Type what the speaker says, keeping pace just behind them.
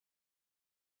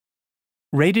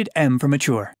Rated M for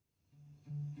mature.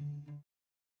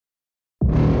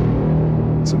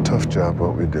 It's a tough job,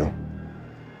 what we do.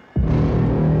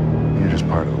 You're just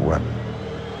part of the weapon.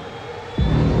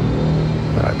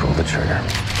 But I pulled the trigger.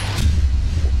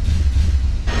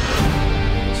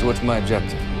 So what's my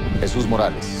objective? Jesus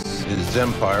Morales. His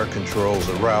empire controls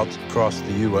a route across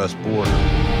the U.S. border.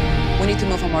 We need to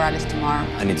move on Morales tomorrow.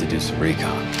 I need to do some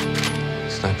recon.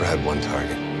 Sniper had one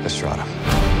target, Estrada.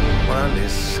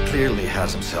 Morales clearly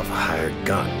has himself a hired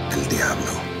gun. El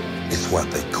Diablo is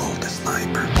what they call the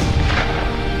sniper.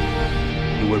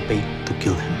 You were paid to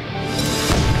kill him.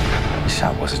 The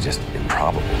shot wasn't just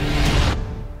improbable.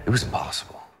 It was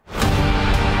impossible.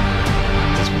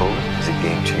 This bullet is a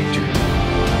game changer.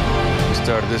 We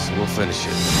started this and we'll finish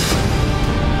it.